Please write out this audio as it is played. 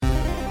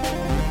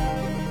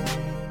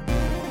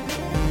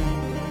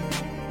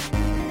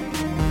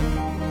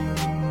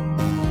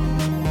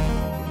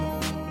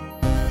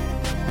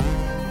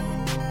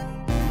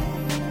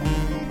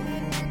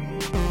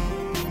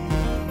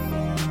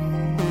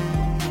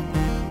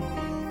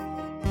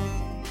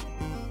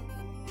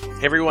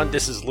Hey everyone,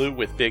 this is Lou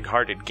with Big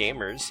Hearted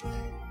Gamers.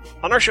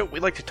 On our show,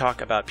 we like to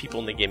talk about people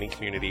in the gaming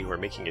community who are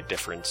making a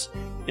difference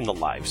in the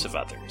lives of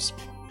others.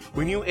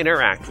 When you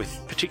interact with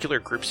particular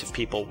groups of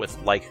people with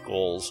like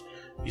goals,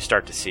 you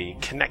start to see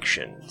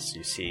connections,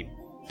 you see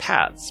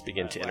paths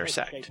begin to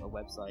intersect. I a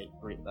website,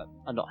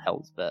 I'm not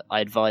helped, but I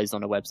advised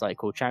on a website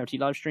called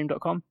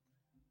CharityLivestream.com,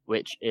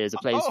 which is a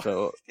place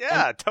for...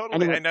 Yeah,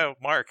 totally, I know,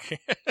 Mark.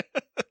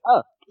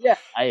 Oh, yeah.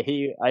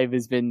 I've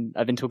been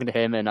talking to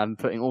him, and I'm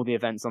putting all the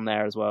events on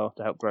there as well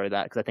to help grow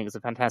that, because I think it's a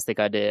fantastic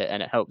idea,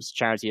 and it helps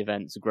charity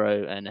events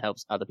grow, and it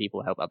helps other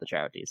people help other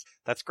charities.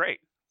 That's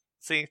great.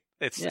 See,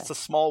 it's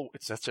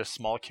such a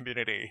small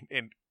community.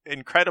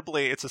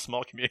 Incredibly, it's a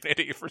small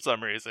community for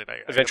some reason.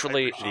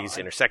 Eventually, these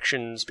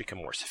intersections become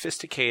more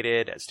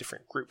sophisticated as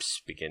different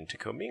groups begin to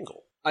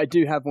commingle. I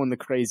do have one of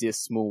the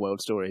craziest small world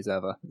stories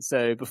ever.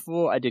 So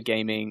before I did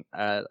gaming,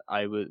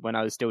 when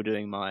I was still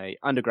doing my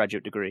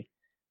undergraduate degree,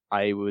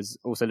 I was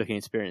also looking at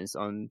experience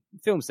on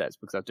film sets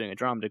because I was doing a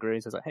drama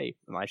degree. So I was like, hey,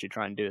 I should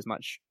try and do as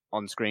much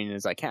on screen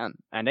as I can.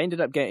 And I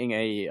ended up getting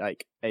a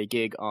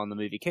gig on the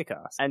movie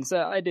Kick-Ass. And so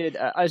I did,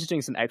 I was just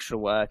doing some extra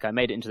work. I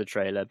made it into the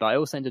trailer, but I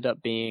also ended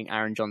up being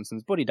Aaron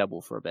Johnson's body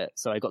double for a bit.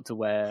 So I got to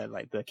wear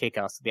like the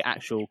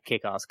actual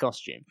Kick-Ass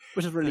costume,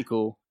 which is really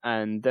cool.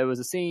 And there was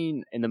a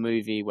scene in the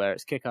movie where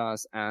it's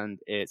Kick-Ass and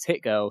it's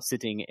Hit Girl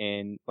sitting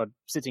in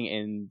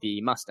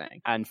the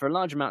Mustang. And for a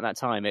large amount of that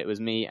time, it was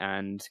me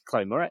and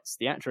Chloe Moretz,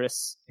 the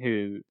actress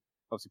who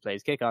obviously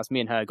plays Kick-Ass. Me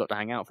and her got to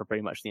hang out for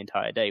pretty much the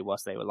entire day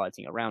whilst they were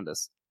lighting around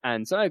us.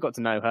 And so I got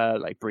to know her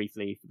like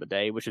briefly for the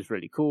day, which was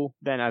really cool.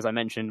 Then, as I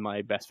mentioned,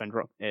 my best friend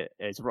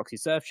is Roxy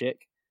Surfchick.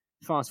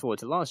 Fast forward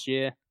to last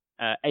year,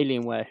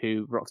 Alienware,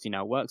 who Roxy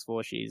now works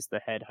for, she's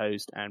the head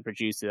host and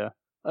producer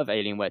of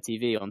Alienware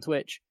TV on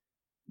Twitch.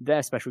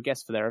 Their special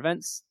guest for their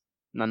events,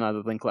 none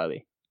other than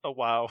Chloe. Oh,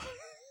 wow.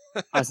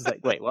 I was just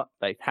like, wait, what?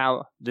 Like,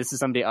 how? This is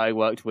somebody I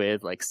worked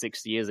with like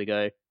 6 years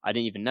ago. I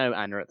didn't even know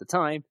Anna at the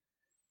time.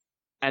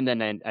 And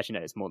then, actually,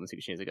 no, it's more than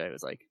 6 years ago. It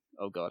was like,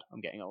 oh God,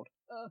 I'm getting old.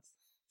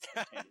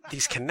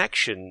 These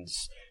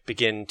connections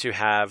begin to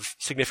have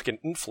significant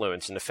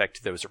influence and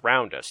affect those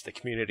around us, the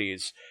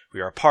communities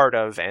we are a part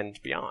of, and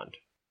beyond.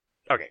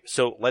 Okay,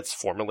 so let's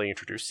formally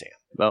introduce Sam.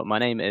 Well, my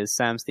name is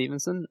Sam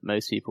Stevenson.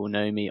 Most people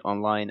know me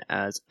online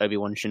as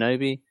Obi-Wan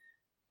Shinobi.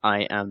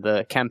 I am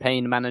the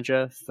campaign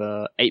manager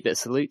for 8-Bit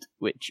Salute,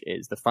 which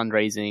is the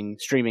fundraising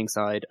streaming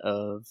side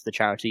of the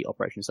charity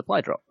Operation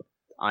Supply Drop.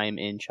 I'm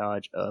in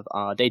charge of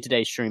our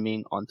day-to-day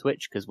streaming on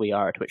Twitch because we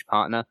are a Twitch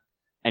partner.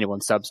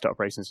 Anyone subs to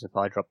Operation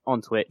Supply Drop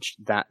on Twitch,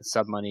 that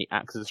sub money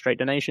acts as a straight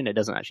donation. It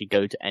doesn't actually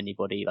go to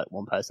anybody, like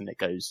one person. It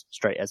goes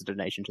straight as a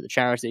donation to the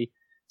charity.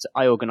 So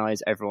I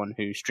organize everyone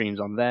who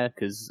streams on there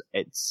because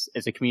it's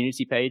a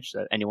community page,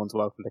 so anyone's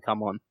welcome to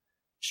come on,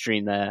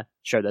 stream there,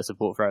 show their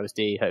support for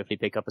OSD, hopefully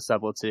pick up a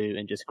sub or two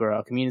and just grow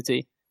our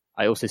community.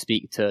 I also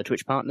speak to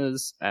Twitch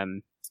partners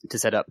to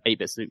set up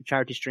 8-Bit Salute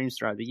charity streams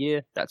throughout the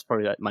year. That's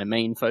probably like my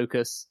main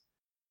focus.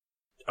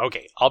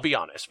 Okay, I'll be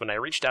honest. When I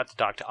reached out to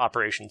talk to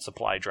Operation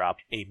Supply Drop,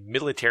 a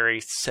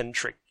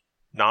military-centric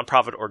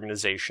nonprofit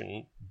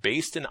organization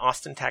based in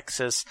Austin,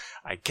 Texas,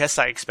 I guess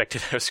I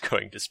expected I was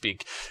going to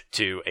speak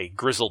to a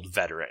grizzled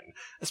veteran,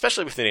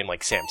 especially with a name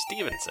like Sam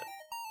Stevenson.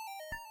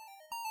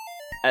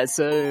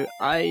 So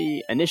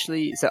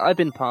I've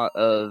been part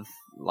of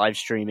live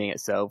streaming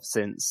itself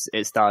since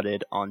it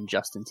started on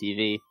Justin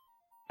TV.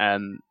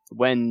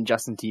 When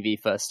Justin TV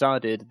first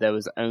started, there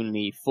was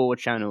only 4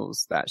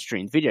 channels that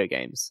streamed video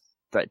games.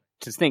 But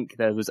to think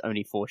there was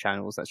only 4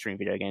 channels that stream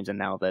video games, and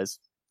now there's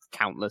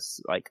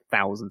countless, like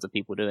thousands of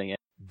people doing it.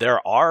 There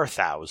are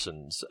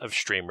thousands of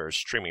streamers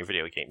streaming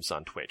video games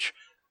on Twitch.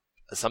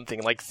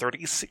 Something like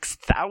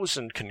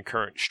 36,000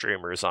 concurrent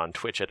streamers on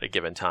Twitch at a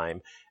given time,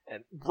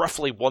 and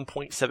roughly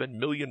 1.7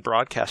 million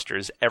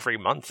broadcasters every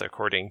month,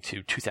 according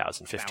to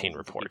 2015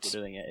 reports. People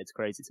doing it. It's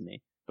crazy to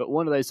me. But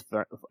one of those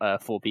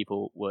 4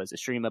 people was a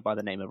streamer by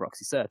the name of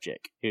Roxy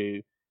Surfchick,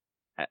 who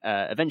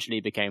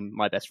eventually became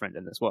my best friend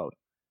in this world.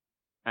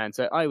 And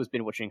so I was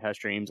been watching her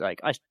streams. Like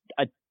I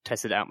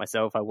tested it out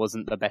myself. I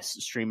wasn't the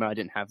best streamer. I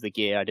didn't have the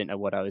gear. I didn't know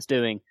what I was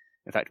doing.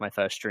 In fact, my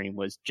first stream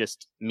was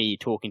just me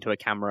talking to a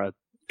camera,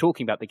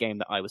 talking about the game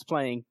that I was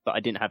playing, but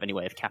I didn't have any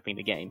way of capping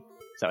the game.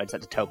 So I just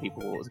had to tell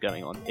people what was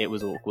going on. It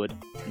was awkward.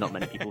 Not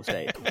many people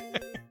stayed.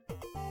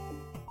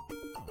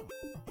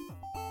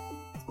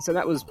 So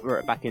that was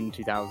back in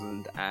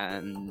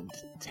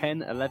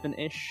 2010,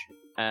 11-ish.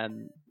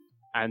 And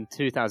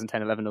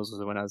 2010, 11 was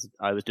when I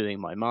was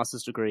doing my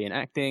master's degree in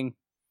acting.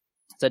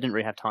 So I didn't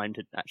really have time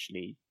to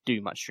actually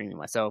do much streaming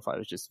myself. I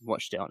was just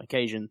watched it on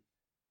occasion.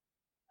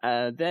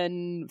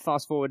 Then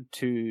fast forward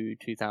to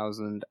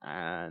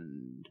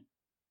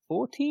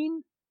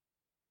 2014?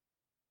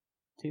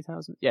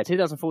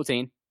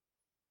 2014.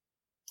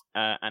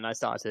 And I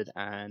started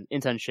an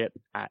internship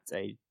at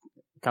a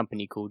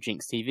company called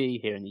Jinx TV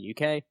here in the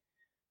UK.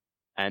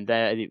 And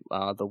they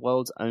are the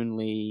world's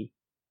only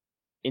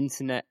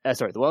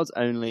the world's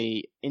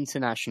only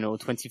international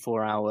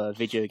 24-hour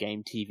video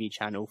game TV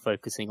channel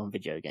focusing on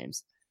video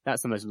games.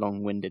 That's the most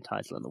long-winded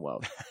title in the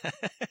world.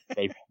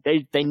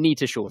 They need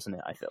to shorten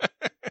it, I feel.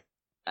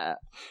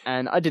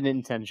 And I did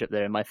an internship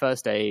there. My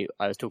first day,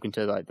 I was talking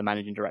to like the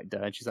managing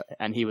director,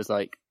 and he was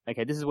like,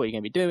 "Okay, this is what you're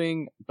going to be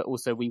doing, but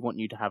also we want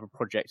you to have a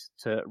project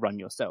to run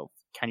yourself.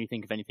 Can you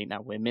think of anything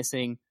that we're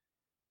missing?"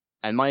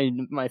 And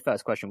my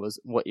first question was,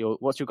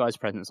 "What's your guys'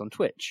 presence on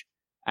Twitch?"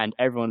 And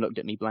everyone looked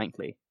at me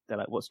blankly. They're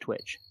like, "What's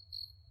Twitch?"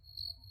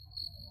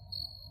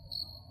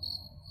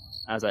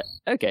 I was like,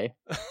 "Okay,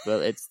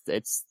 well, it's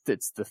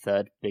the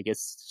third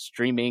biggest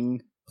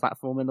streaming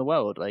platform in the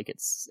world. Like,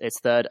 it's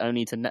third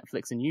only to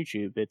Netflix and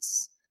YouTube.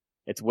 It's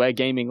where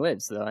gaming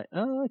lives." They're like,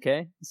 "Oh,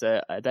 okay."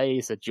 So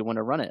they said, "Do you want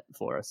to run it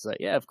for us?" So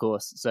yeah, of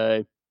course.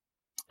 So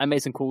I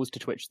made some calls to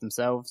Twitch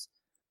themselves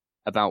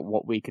about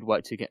what we could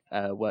work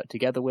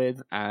together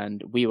with,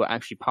 and we were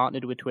actually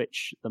partnered with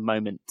Twitch the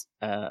moment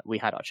we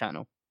had our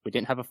channel. We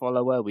didn't have a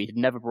follower. We had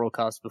never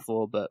broadcast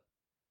before, but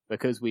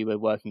because we were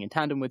working in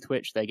tandem with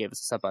Twitch, they gave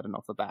us a sub button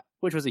off the bat,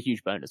 which was a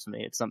huge bonus for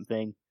me. It's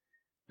something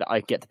that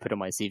I get to put on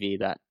my CV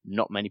that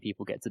not many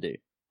people get to do.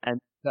 And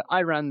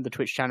I ran the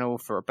Twitch channel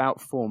for about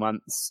 4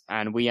 months,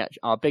 and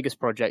our biggest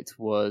project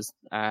was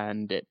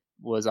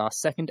our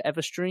second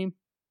ever stream,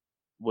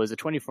 was a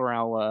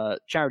 24-hour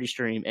charity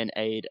stream in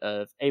aid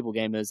of Able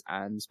Gamers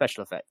and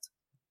Special Effect.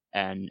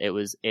 And it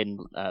was in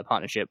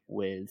partnership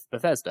with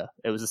Bethesda.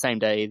 It was the same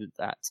day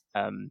that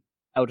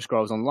Elder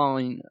Scrolls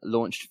Online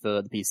launched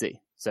for the PC.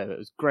 So it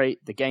was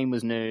great. The game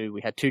was new.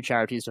 We had 2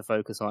 charities to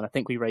focus on. I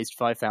think we raised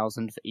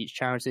 $5,000 for each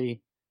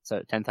charity,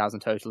 so 10,000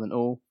 total in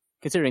all.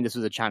 Considering this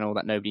was a channel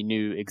that nobody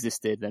knew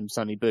existed, then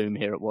suddenly, boom,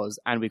 here it was,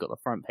 and we got the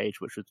front page,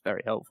 which was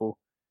very helpful.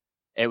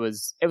 It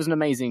was an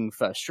amazing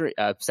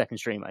second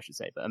stream, I should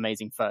say, but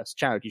amazing first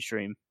charity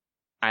stream,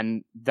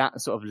 and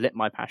that sort of lit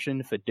my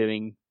passion for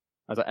doing.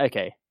 I was like,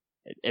 okay,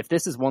 if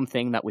this is one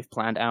thing that we've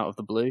planned out of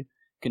the blue,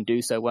 can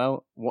do so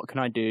well, what can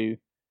I do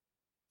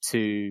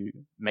to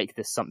make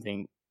this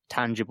something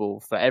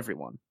tangible for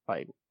everyone?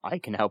 Like, I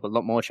can help a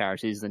lot more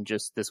charities than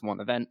just this one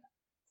event.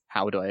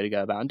 How do I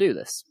go about and do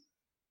this?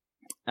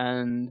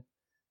 And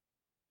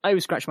I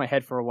was scratching my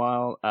head for a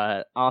while.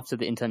 After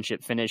the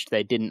internship finished,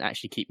 they didn't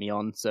actually keep me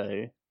on,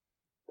 so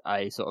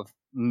I sort of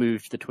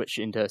moved the Twitch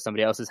into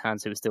somebody else's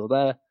hands who was still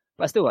there.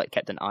 But I still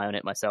kept an eye on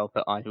it myself,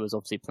 but I was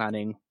obviously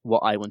planning what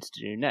I wanted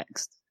to do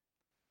next.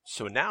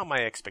 So now my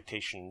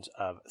expectations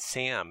of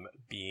Sam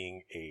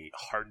being a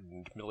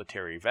hardened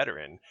military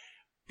veteran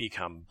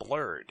become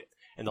blurred,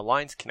 and the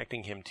lines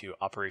connecting him to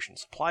Operation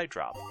Supply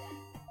Drop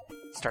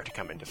start to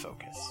come into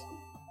focus.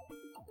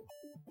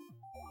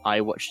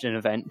 I watched an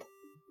event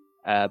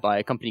by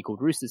a company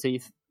called Rooster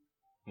Teeth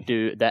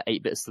do their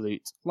 8-Bit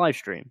Salute live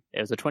stream.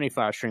 It was a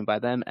 24-hour stream by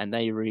them, and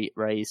they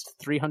raised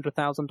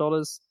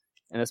 $300,000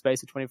 in the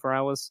space of 24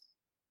 hours.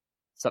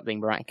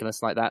 Something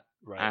miraculous like that.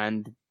 Right.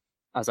 And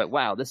I was like,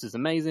 wow, this is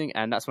amazing.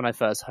 And that's when I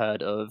first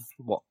heard of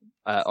what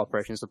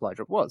Operation Supply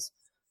Drop was.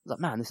 I was like,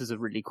 man, this is a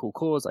really cool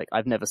cause. Like,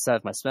 I've never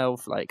served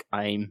myself. Like,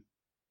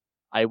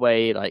 I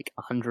weigh like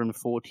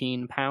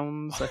 114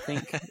 pounds, I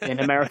think, in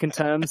American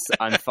terms.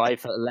 I'm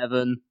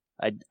 5'11".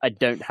 I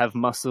don't have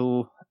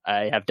muscle.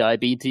 I have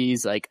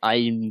diabetes. Like,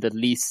 I'm the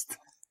least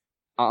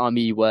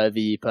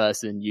army-worthy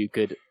person you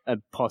could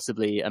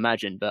possibly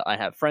imagine. But I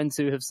have friends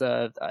who have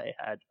served. I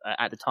had,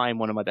 at the time,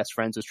 one of my best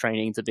friends was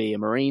training to be a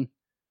Marine.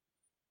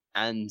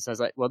 And so I was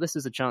like, well, this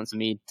is a chance for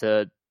me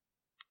to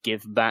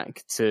give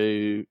back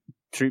to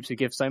troops who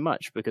give so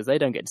much, because they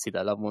don't get to see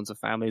their loved ones or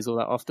families all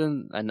that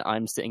often. And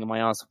I'm sitting in my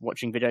ass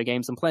watching video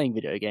games and playing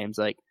video games.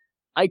 Like,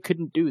 I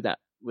couldn't do that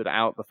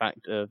without the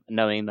fact of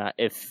knowing that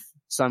if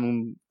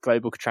some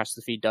global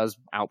catastrophe does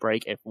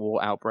outbreak, if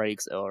war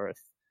outbreaks, or if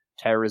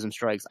terrorism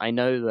strikes, I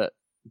know that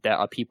there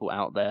are people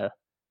out there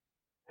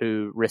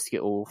who risk it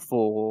all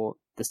for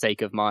the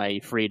sake of my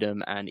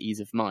freedom and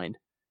ease of mind.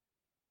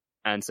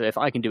 And so if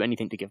I can do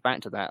anything to give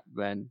back to that,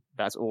 then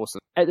that's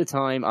awesome. At the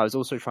time, I was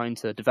also trying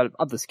to develop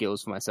other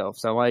skills for myself.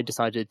 So I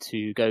decided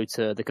to go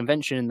to the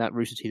convention that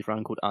Rooster Teeth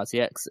run called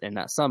RTX in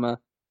that summer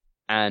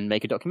and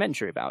make a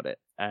documentary about it,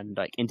 and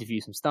like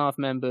interview some staff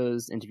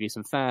members, interview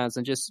some fans,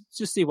 and just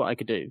see what I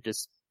could do.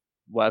 Just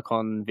work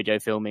on video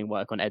filming,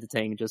 work on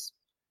editing, just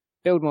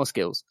build more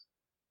skills.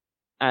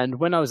 And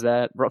when I was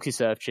there, Roxy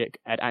Surfchick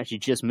had actually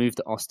just moved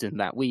to Austin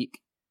that week,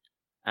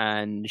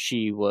 and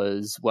she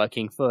was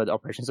working for the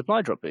Operation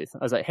Supply Drop booth.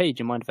 I was like, hey,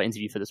 do you mind if I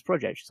interview for this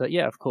project? She's like,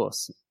 yeah, of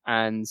course.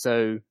 And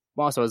so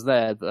whilst I was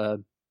there,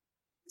 the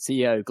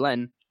CEO,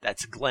 Glenn...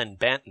 That's Glenn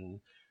Banton,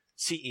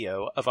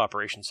 CEO of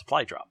Operation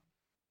Supply Drop.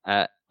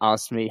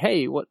 Asked me,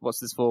 hey, what's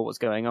this for? What's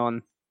going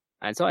on?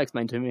 And so I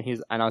explained to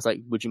him, and I was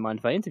like, would you mind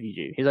if I interviewed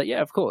you? He's like,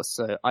 yeah, of course.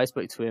 So I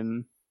spoke to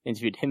him,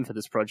 interviewed him for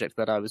this project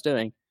that I was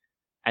doing.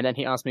 And then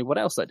he asked me what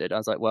else I did. I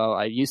was like, well,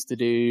 I used to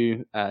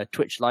do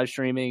Twitch live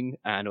streaming,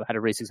 and I had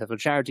a really successful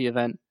charity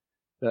event,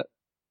 but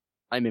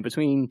I'm in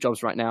between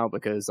jobs right now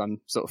because I'm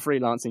sort of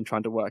freelancing,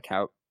 trying to work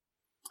out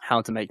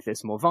how to make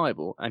this more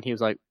viable. And he was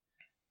like,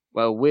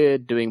 well, we're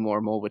doing more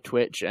and more with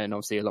Twitch and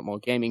obviously a lot more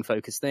gaming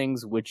focused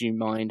things. Would you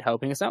mind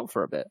helping us out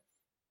for a bit?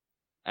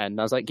 And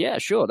I was like, yeah,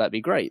 sure, that'd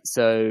be great.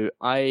 So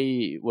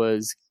I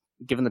was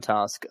given the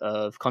task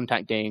of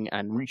contacting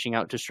and reaching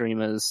out to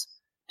streamers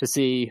to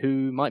see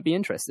who might be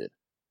interested.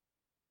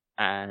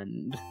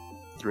 And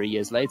 3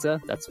 years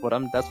later, that's what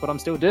I'm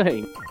still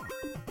doing.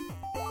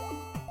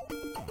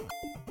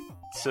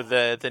 So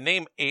the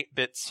name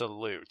 8-Bit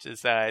Salute,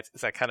 is that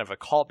kind of a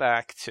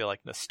callback to like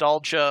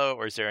nostalgia,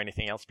 or is there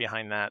anything else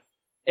behind that?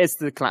 It's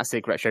the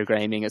classic retro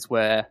gaming. It's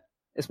where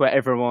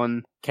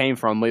everyone came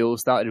from. We all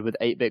started with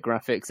 8-bit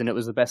graphics and it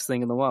was the best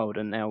thing in the world.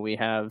 And now we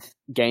have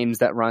games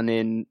that run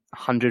in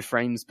 100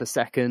 frames per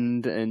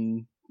second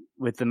and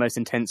with the most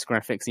intense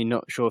graphics. You're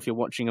not sure if you're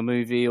watching a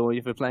movie or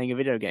if you're playing a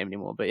video game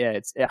anymore. But yeah,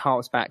 it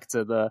harks back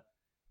to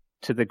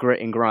the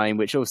grit and grind,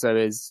 which also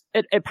is,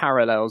 it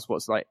parallels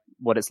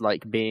what it's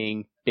like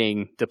being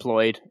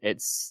deployed.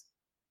 It's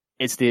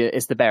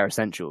the bare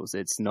essentials.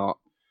 It's not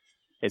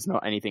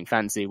anything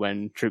fancy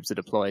when troops are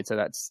deployed. So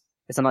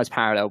it's a nice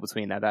parallel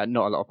between that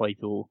not a lot of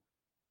people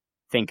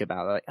think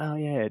about. Like, oh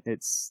yeah,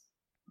 it's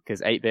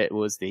because 8-bit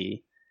was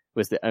the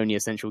only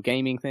essential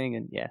gaming thing,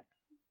 and yeah.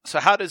 So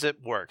how does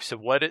it work? So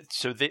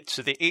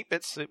the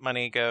 8-bit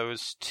money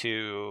goes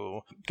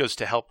to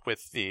help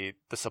with the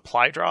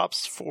supply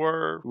drops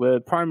for. We're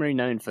primarily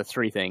known for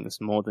three things,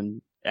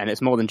 and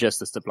it's more than just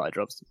the supply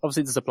drops.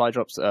 Obviously, the supply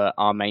drops are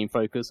our main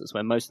focus. It's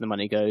where most of the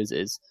money goes,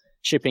 is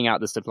shipping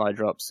out the supply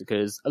drops,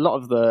 because a lot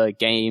of the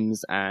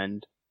games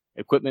and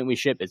equipment we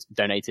ship is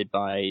donated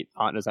by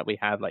partners that we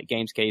have, like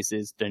Games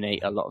Cases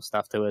donate a lot of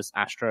stuff to us,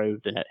 Astro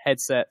donate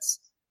headsets,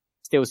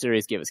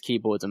 SteelSeries give us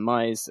keyboards and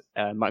mice,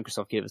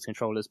 Microsoft give us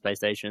controllers,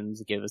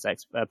 PlayStations give us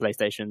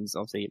PlayStations,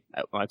 obviously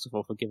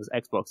Microsoft will give us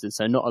Xboxes.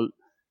 So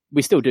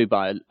we still do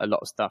buy a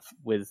lot of stuff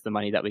with the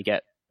money that we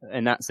get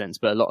in that sense,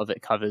 but a lot of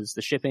it covers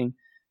the shipping,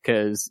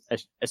 because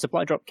a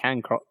supply drop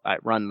can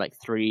run like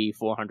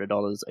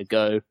 $300-400 a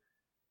go.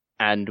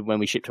 And when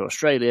we ship to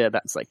Australia,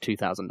 that's like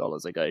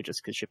 $2,000 a go,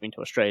 just because shipping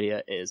to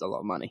Australia is a lot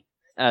of money.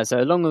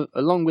 So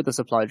along with the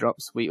supply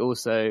drops, we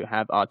also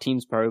have our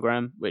Teams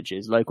program, which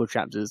is local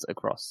chapters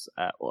across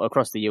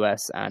the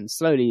US, and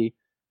slowly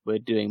we're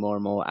doing more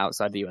and more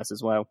outside the US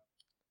as well,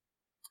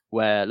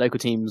 where local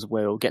teams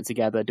will get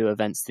together, do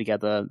events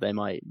together. They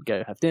might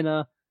go have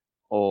dinner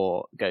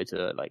or go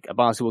to like a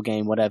basketball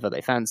game, whatever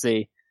they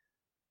fancy.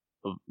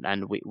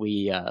 And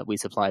we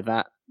supply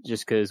that,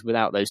 just because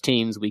without those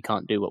teams, we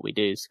can't do what we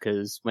do.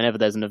 Because whenever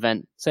there's an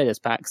event, say there's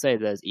PAX, say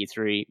there's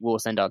E3, we'll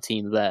send our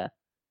team there.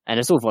 And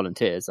it's all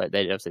volunteers. Like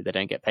they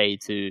don't get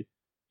paid to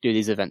do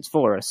these events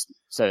for us.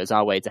 So it's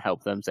our way to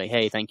help them say,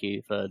 hey, thank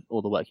you for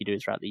all the work you do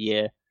throughout the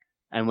year.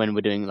 And when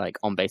we're doing like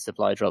on-base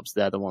supply drops,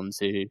 they're the ones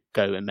who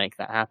go and make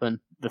that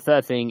happen. The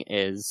third thing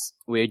is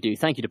we do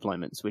thank you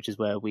deployments, which is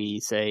where we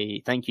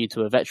say thank you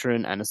to a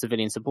veteran and a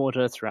civilian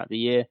supporter throughout the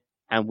year.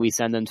 And we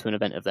send them to an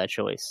event of their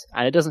choice.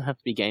 And it doesn't have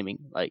to be gaming.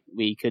 Like,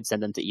 we could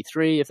send them to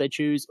E3 if they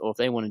choose, or if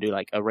they want to do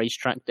like a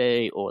racetrack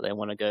day, or they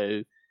want to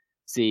go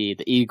see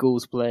the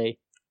Eagles play,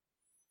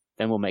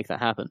 then we'll make that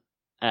happen.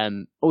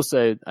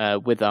 Also,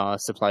 with our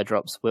supply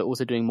drops, we're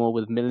also doing more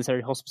with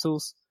military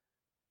hospitals,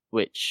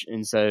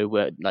 and so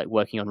we're like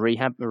working on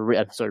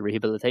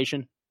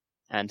rehabilitation.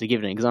 And to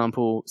give an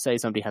example, say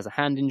somebody has a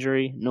hand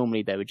injury,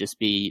 normally they would just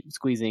be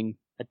squeezing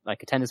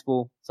like a tennis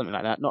ball, something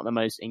like that. Not the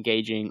most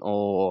engaging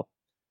or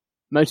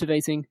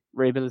motivating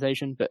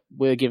rehabilitation, but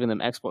we're giving them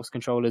Xbox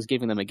controllers,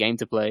 giving them a game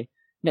to play.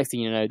 Next thing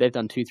you know, they've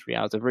done 2-3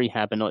 hours of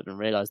rehab and not even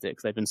realized it,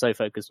 because they've been so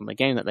focused on the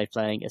game that they're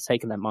playing. It's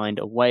taken their mind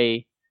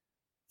away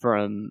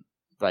from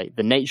like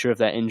the nature of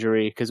their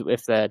injury, because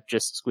if they're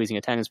just squeezing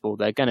a tennis ball,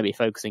 they're going to be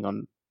focusing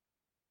on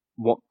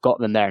what got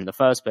them there in the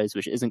first place,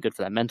 which isn't good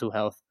for their mental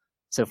health.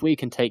 So if we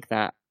can take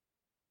that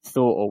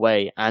thought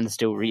away and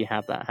still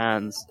rehab their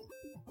hands,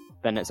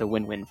 then it's a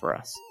win-win for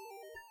us.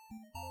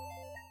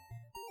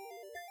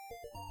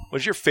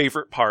 What's your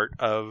favorite part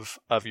of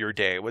your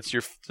day? What's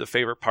the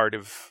favorite part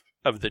of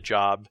the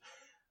job,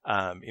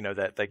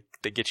 that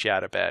gets you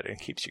out of bed and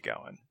keeps you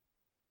going?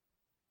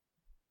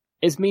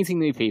 It's meeting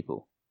new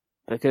people,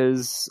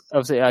 because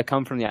obviously I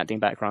come from the acting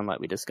background like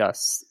we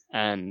discussed,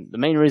 and the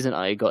main reason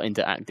I got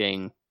into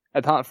acting,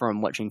 apart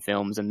from watching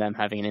films and them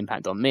having an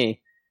impact on me,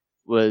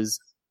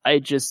 was I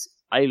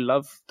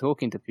love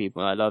talking to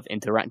people. I love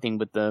interacting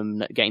with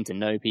them, getting to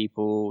know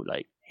people,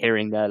 like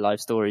hearing their life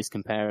stories,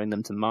 comparing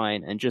them to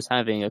mine, and just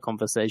having a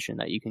conversation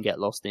that you can get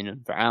lost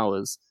in for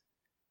hours.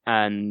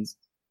 And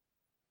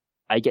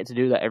I get to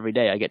do that every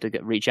day. I get to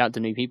reach out to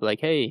new people like,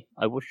 hey,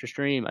 I watched your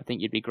stream. I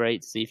think you'd be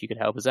great to see if you could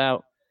help us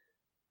out.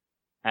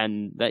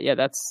 And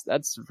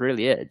that's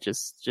really it.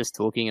 Just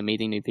talking and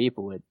meeting new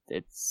people.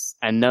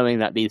 And knowing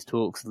that these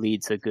talks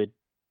lead to good,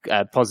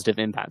 positive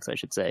impacts, I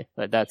should say.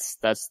 Like that's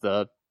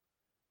the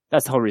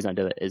whole reason I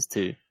do it, is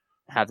to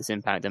have this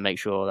impact and make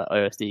sure that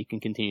OSD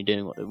can continue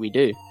doing what we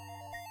do.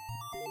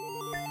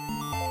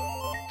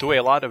 The way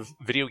a lot of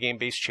video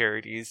game-based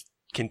charities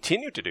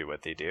continue to do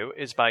what they do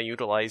is by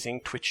utilizing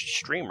Twitch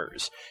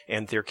streamers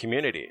and their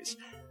communities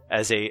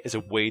as a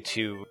way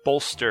to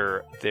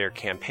bolster their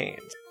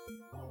campaigns.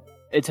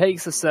 it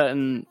takes a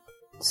certain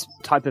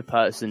type of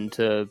person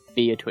to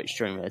be a Twitch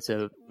streamer.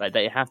 So like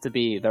they have to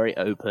be very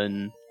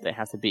open. They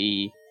have to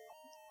be.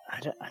 I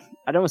don't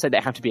want to say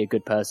they have to be a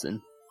good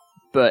person,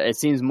 but it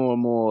seems more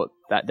and more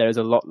that there is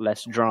a lot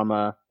less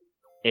drama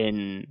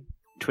in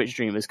Twitch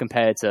streamers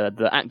compared to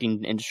the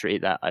acting industry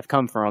that I've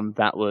come from.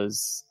 That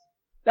was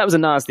a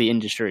nasty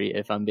industry,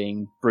 if I'm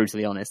being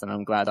brutally honest, and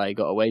I'm glad I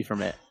got away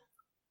from it.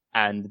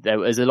 And there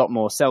was a lot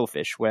more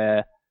selfish,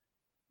 where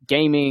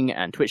gaming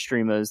and Twitch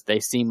streamers,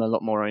 they seem a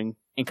lot more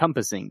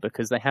encompassing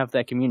because they have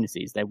their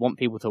communities. They want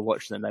people to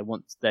watch them. They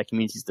want their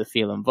communities to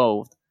feel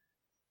involved.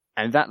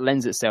 And that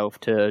lends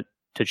itself to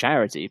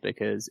charity,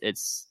 because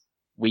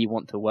we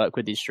want to work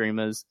with these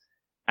streamers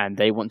and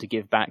they want to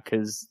give back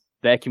because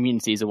their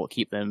communities are what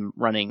keep them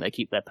running. They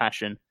keep their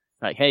passion.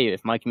 Like, hey,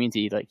 if my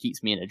community like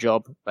keeps me in a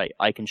job, like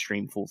I can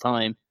stream full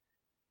time.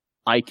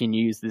 I can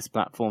use this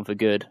platform for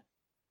good.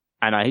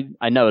 And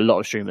I know a lot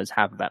of streamers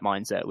have that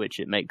mindset, which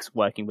it makes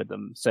working with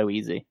them so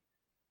easy.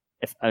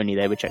 If only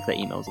they would check their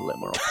emails a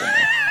little more often.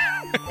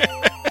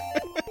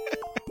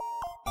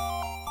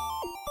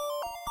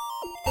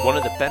 One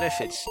of the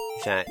benefits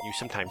that you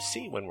sometimes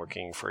see when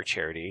working for a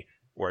charity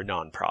or a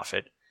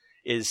nonprofit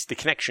is the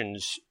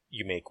connections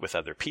you make with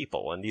other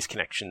people. And these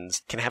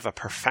connections can have a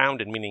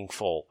profound and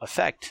meaningful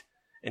effect.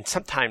 And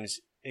sometimes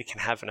it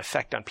can have an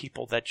effect on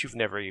people that you've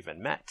never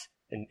even met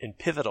in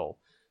pivotal,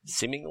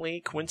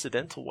 seemingly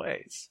coincidental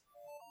ways.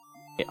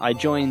 I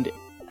joined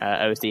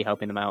OSD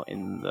helping them out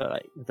in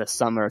the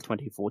summer of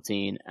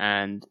 2014.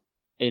 And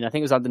I think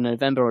it was either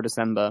November or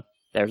December,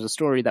 there was a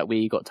story that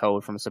we got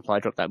told from a supply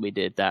drop that we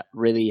did that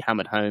really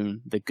hammered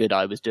home the good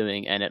I was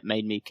doing, and it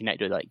made me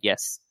connect with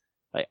yes,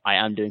 I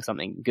am doing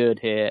something good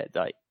here,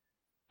 I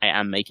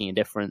am making a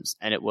difference.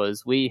 And it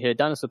was, we had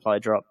done a supply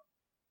drop.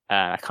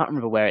 I can't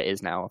remember where it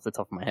is now off the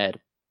top of my head.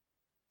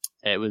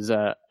 But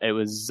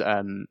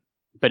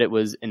it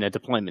was in a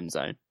deployment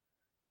zone.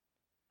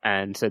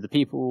 And so the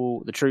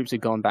troops had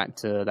gone back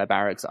to their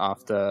barracks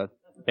after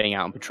being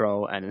out on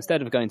patrol, and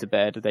instead of going to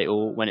bed, they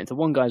all went into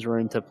one guy's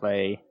room to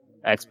play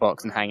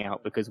Xbox and hang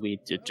out because we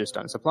had just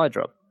done a supply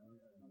drop.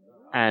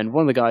 And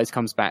one of the guys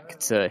comes back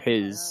to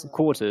his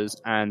quarters,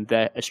 and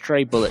a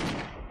stray bullet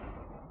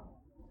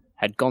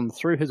had gone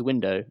through his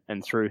window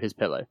and through his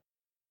pillow.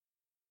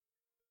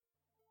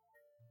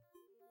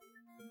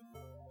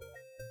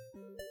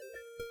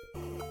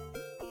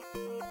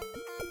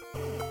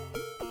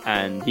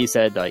 And he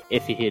said,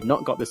 if he had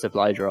not got the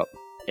supply drop,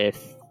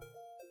 if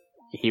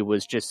he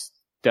was just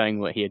doing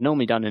what he had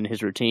normally done in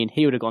his routine,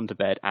 he would have gone to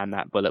bed and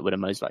that bullet would have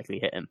most likely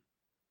hit him.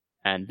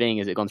 And being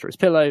as it gone through his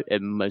pillow,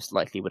 it most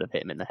likely would have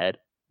hit him in the head,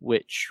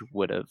 which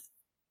would have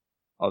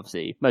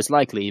obviously most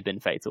likely been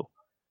fatal.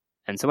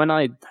 And so when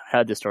I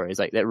heard this story,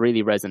 that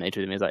really resonated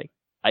with me.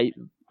 It's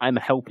I'm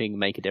helping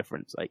make a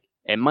difference.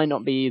 It might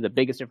not be the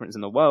biggest difference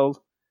in the world,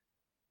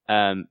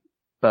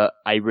 but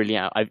I really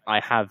am. I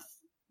have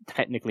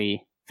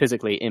technically,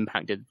 physically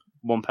impacted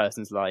one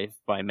person's life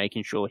by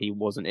making sure he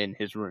wasn't in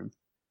his room.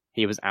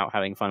 He was out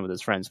having fun with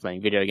his friends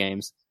playing video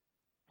games,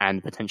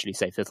 and potentially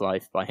saved his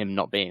life by him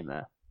not being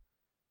there.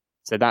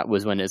 So that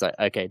was when it was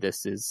okay,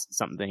 this is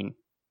something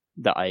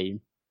that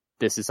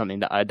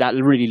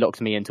really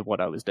locked me into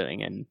what I was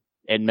doing, and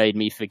it made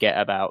me forget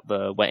about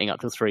the waiting up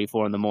till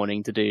 3-4 in the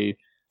morning to do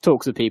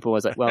talks with people. I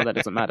was well, that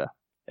doesn't matter.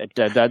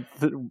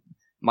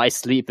 My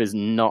sleep is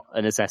not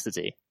a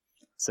necessity.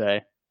 So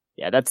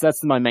yeah,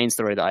 that's my main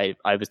story that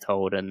I was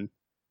told, and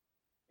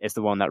it's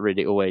the one that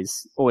really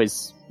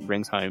always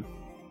rings home.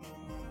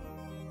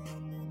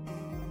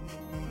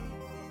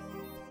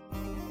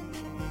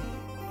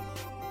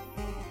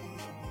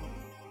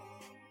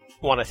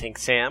 I want to thank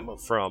Sam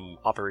from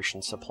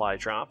Operation Supply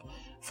Drop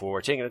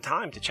for taking the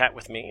time to chat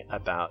with me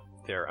about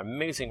their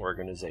amazing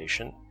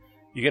organization.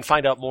 You can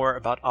find out more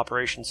about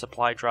Operation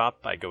Supply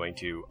Drop by going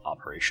to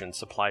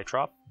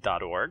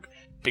operationsupply.drop.org.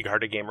 Big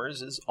Hearted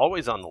Gamers is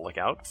always on the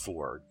lookout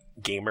for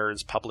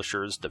gamers,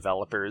 publishers,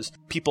 developers,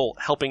 people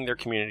helping their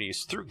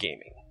communities through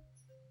gaming.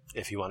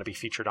 If you want to be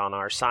featured on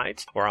our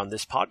site or on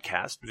this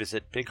podcast,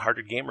 visit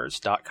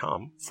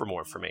bigheartedgamers.com for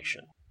more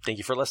information. Thank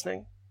you for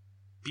listening.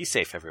 Be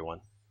safe,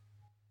 everyone.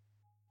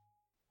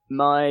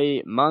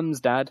 My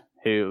mum's dad,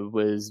 who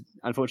was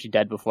unfortunately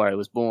dead before I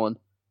was born,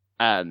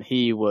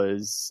 he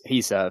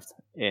served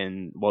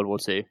in World War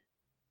II.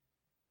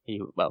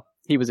 He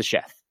was a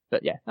chef,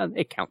 but yeah,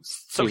 it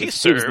counts. So he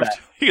served.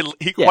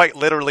 He quite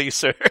literally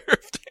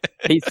served.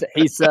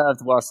 he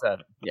served while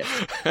serving. Yes.